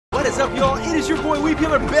is up, y'all? It is your boy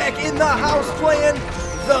Weepeeler back in the house playing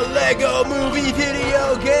the Lego Movie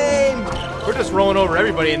video game. We're just rolling over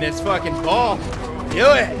everybody in this fucking ball.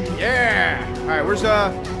 Do it, yeah. All right, where's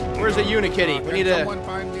a Unikitty? We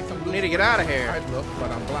need to get out of here. I'd look, but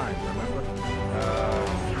I'm blind. Remember?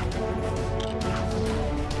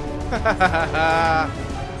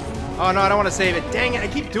 Oh no, I don't want to save it. Dang it, I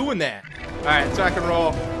keep doing that. All right, so I can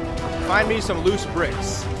roll. Find me some loose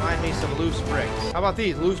bricks. Find me some loose bricks. How about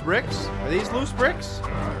these? Loose bricks? Are these loose bricks?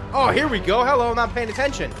 Oh, here we go. Hello, I'm not paying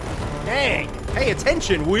attention. Dang. Pay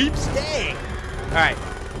attention, weeps. Dang. All right.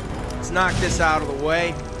 Let's knock this out of the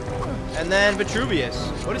way. And then Vitruvius.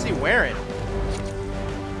 What is he wearing?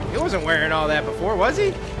 He wasn't wearing all that before, was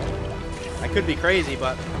he? I could be crazy,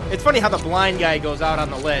 but it's funny how the blind guy goes out on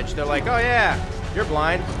the ledge. They're like, oh, yeah, you're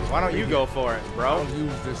blind. Why don't you go for it, bro? I'll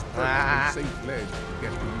use this perfectly safe ledge to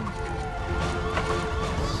get to you.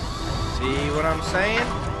 See what I'm saying?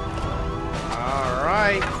 All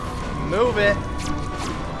right. Move it.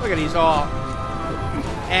 Look at these all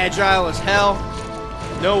agile as hell.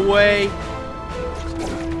 No way.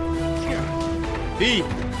 B.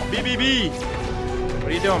 What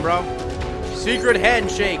are you doing, bro? Secret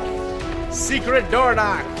handshake. Secret door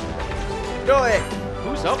knock. Do it.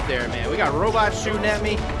 Who's up there, man? We got robots shooting at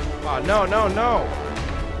me. Oh, no.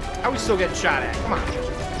 How are we still getting shot at? Come on.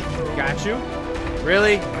 Got you.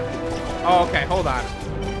 Really? Oh, okay. Hold on.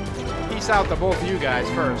 Peace out to both of you guys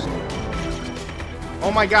first.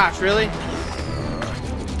 Oh, my gosh. Really?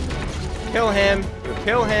 Kill him.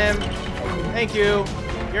 Kill him. Thank you.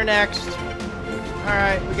 You're next. All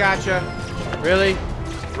right. We gotcha. Really?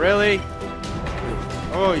 Really?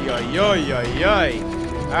 Oh, yoy.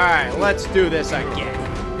 All right. Let's do this again.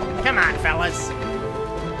 Come on, fellas.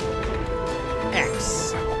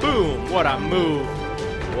 X. Boom. What a move.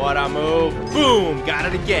 What a move. Boom. Got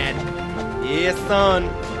it again. Yes, son.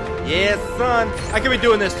 Yes, son. I could be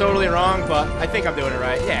doing this totally wrong, but I think I'm doing it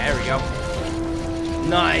right. Yeah, there we go.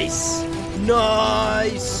 Nice.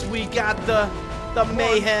 Nice. We got the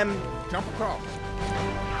mayhem. Jump across.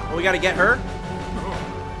 Oh, we got to get her?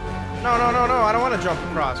 No. I don't want to jump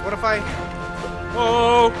across. What if I...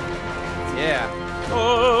 Oh. Yeah.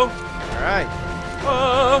 Oh. All right.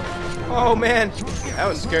 Oh, man. That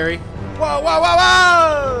was scary.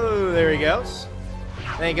 Whoa. There he goes.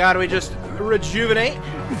 Thank God we just rejuvenate.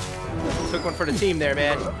 Took one for the team there,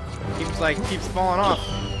 man. Keeps falling off.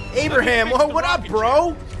 Abraham, whoa, what up,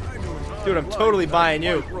 bro? Dude, I'm totally buying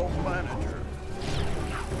you.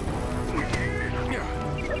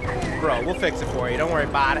 Bro, we'll fix it for you. Don't worry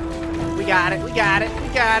about it. We got it.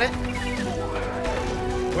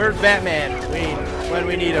 Where's Batman? When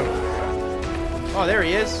we need him. Oh, there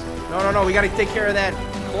he is. No. We got to take care of that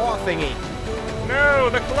claw thingy. No,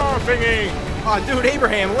 the claw thingy. Oh, dude,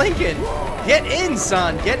 Abraham Lincoln. Get in,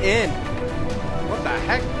 son. Get in. What the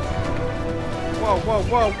heck?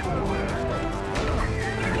 Whoa.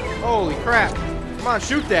 Holy crap. Come on,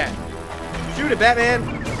 shoot that. Shoot it, Batman.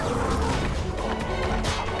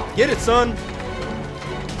 Get it, son.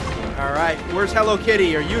 All right. Where's Hello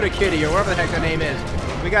Kitty or Unikitty or whatever the heck her name is?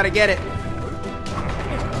 We got to get it.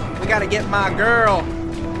 We got to get my girl.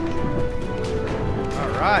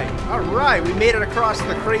 All right. We made it across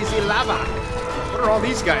the crazy lava. What are all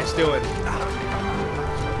these guys doing?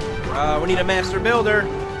 We need a master builder.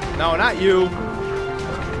 No, not you.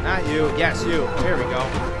 Not you. Yes, you. There we go.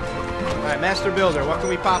 All right, master builder. What can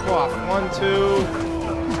we pop off? 1, 2,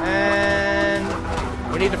 and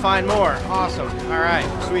we need to find more. Awesome. All right,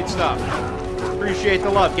 sweet stuff. Appreciate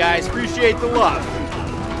the love, guys. Appreciate the love.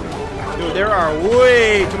 Dude, there are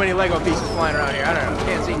way too many Lego pieces flying around here. I don't know.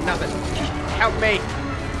 Can't see nothing. Help me.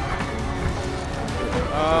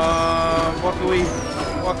 What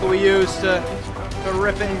can we use to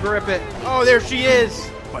rip it and grip it? Oh, there she is.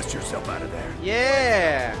 Bust yourself out of there.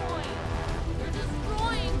 Yeah.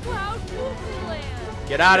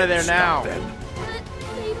 Get out of there now.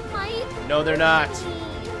 No, they're not.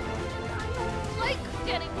 Like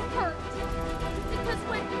getting hurt. Because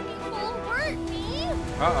when people hurt me.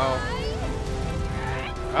 Uh-oh.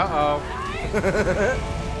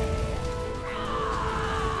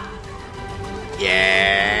 Yeah.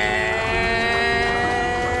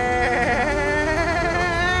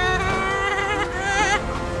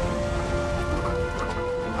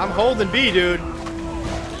 I'm holding B, dude.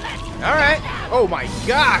 All right. Oh my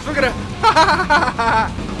gosh, look at it.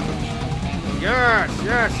 Yes.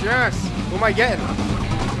 Who am I getting?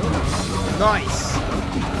 Nice.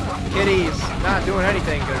 Kitty's not doing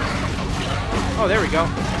anything good. Oh, there we go.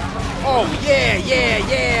 Oh, yeah.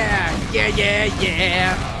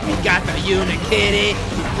 We got the Unikitty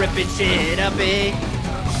ripping shit up, eh?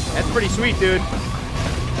 That's pretty sweet, dude.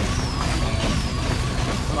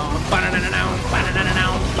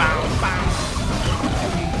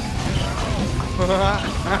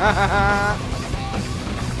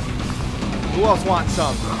 Who else wants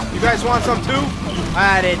some? You guys want some too?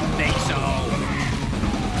 I didn't think so.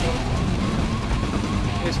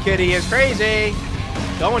 This kitty is crazy.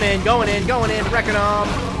 Going in, wrecking them.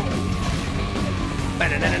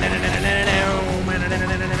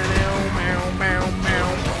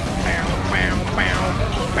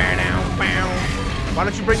 Why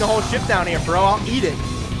don't you bring the whole ship down here, bro? I'll eat it.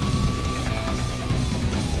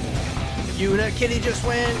 You and the kitty just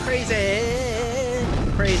went crazy.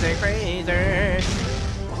 Crazy.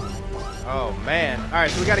 Oh, man. All right,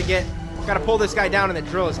 so we gotta pull this guy down and then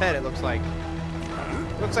drill his head, it looks like.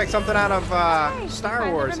 Looks like something out of Star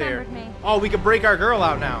Wars here. Oh, we can break our girl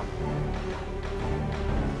out now.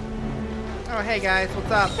 Oh, hey guys, what's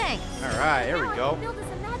up? Thanks. All right, here we go. Build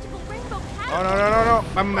us a magical rainbow castle. Oh, no.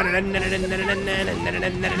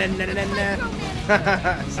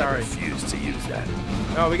 Sorry. Refuse to use that.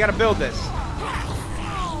 No, we gotta build this.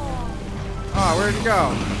 Oh, where'd you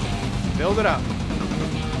go? Build it up.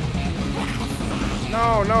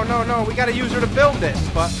 No. We gotta use her to build this,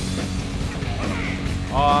 but...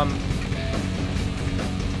 Oh,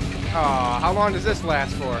 how long does this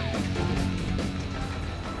last for?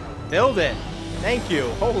 Build it. Thank you.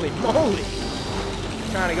 Holy moly.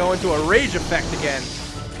 Trying to go into a rage effect again.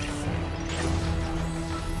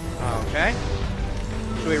 Okay.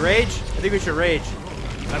 Should we rage? I think we should rage.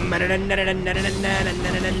 Oh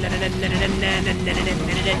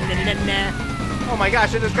my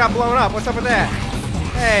gosh, it just got blown up. What's up with that?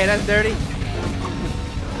 Hey, that's dirty.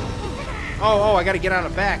 Oh, I gotta get on the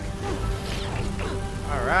back.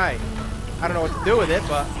 Alright. I don't know what to do with it,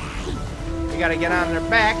 but we gotta get on their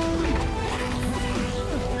back.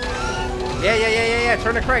 Yeah.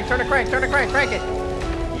 Turn the crank, crank it.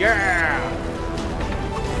 Yeah.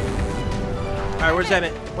 Alright, where's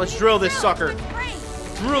Emmet? Let's drill this sucker.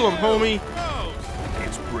 Drill him, homie.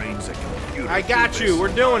 Its brain's a computer. I got you.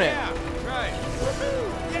 We're doing it. Right.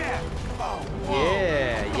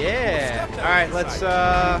 Yeah. Alright, let's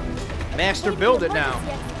master build it now.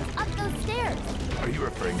 Up those stairs. Are you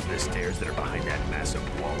referring to the stairs that are behind that massive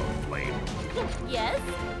wall of flame? Yes?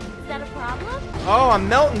 Is that a problem? Oh, I'm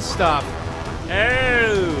melting stuff.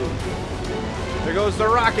 Oh. There goes the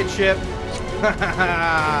rocket ship.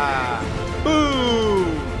 Boom.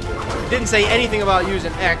 Didn't say anything about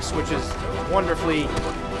using X, which is wonderfully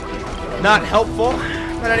not helpful.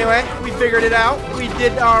 But anyway, we figured it out. We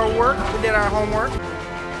did our work. We did our homework.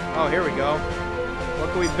 Oh, here we go.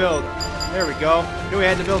 What can we build? There we go. Knew we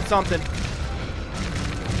had to build something.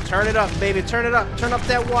 Turn it up, baby. Turn it up. Turn up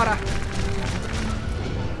that water.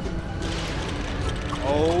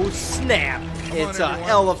 Oh, snap. It's an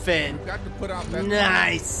elephant. Got to put out that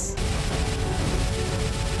Nice.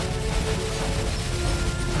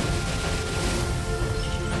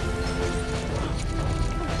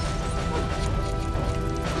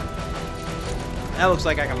 That looks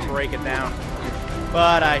like I can break it down.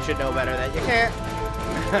 But I should know better that you can't.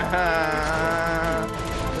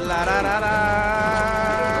 La da da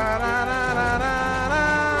da da da da.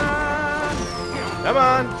 Come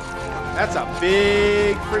on. That's a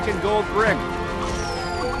big freaking gold brick.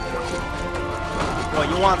 What,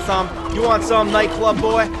 you want some? You want some, nightclub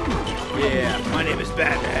boy? Yeah, my name is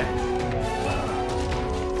Batman.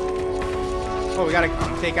 Oh, we gotta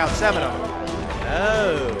take out 7 of them.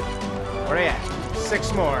 Oh. Where are they at?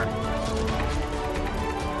 6 more.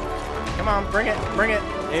 Come on, bring it.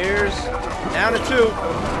 Here's down to 2.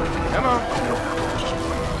 Come on.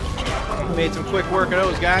 Made some quick work of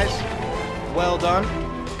those guys. Well done.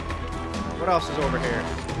 What else is over here?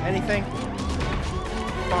 Anything?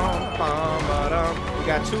 We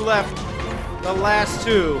got 2 left. The last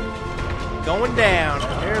 2. Going down.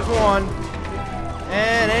 Here's 1.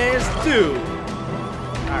 And there's 2.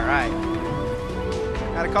 Alright.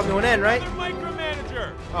 Gotta come to an end, right?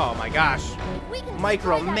 Oh my gosh.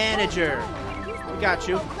 Micromanager. We got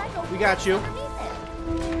you.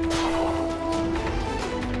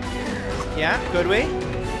 Yeah, could we?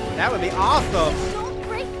 That would be awesome. Don't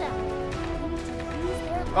break them.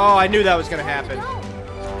 Oh, I knew that was gonna happen.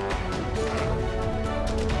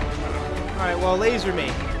 Alright, well, laser me.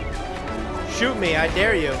 Shoot me, I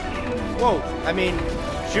dare you. Whoa, I mean,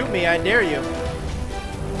 shoot me, I dare you.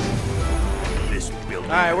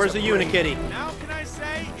 Alright, where's the Unikitty?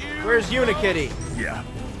 Where's Unikitty? Yeah.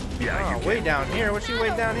 Oh, way down here. What's she way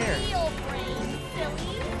down here?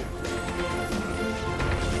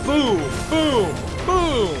 Boom!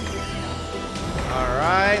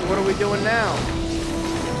 Alright, what are we doing now?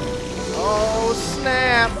 Oh,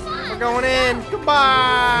 snap! We're going in.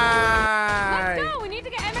 Goodbye! Let's go! We need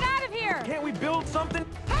to get Emmet out of here!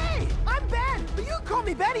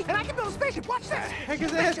 spaceship. Watch this. Heck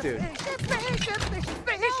is that, dude?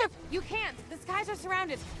 Spaceship. You can't. The skies are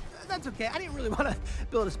surrounded. That's okay. I didn't really want to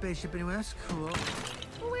build a spaceship anyway. That's cool.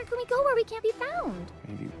 Well, where can we go where we can't be found?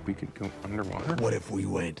 Maybe we could go underwater? What if we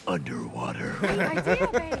went underwater? Great idea,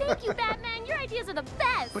 babe. Thank you, Batman. Your ideas are the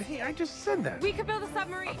best. But hey, I just said that. We could build a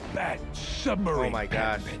submarine. Bat submarine. Oh my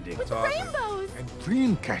gosh. Bending. With That's awesome. rainbows. And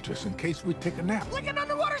dream catchers in case we take a nap. Like an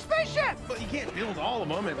underwater spaceship. But you can't build all of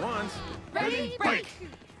them at once. Ready, break.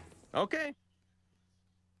 Okay.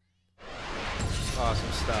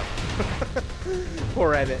 Awesome stuff.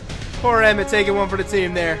 Poor Emmet. Poor Emmet taking one for the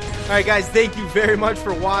team there. All right, guys, thank you very much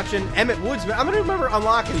for watching. Emmet Woodsman. I'm going to remember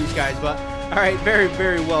unlocking these guys, but all right, very,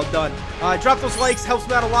 very well done. Drop those likes. Helps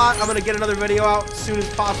me out a lot. I'm going to get another video out as soon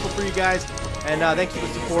as possible for you guys. And thanks for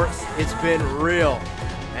the support. It's been real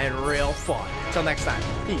and real fun. Until next time,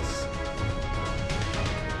 peace.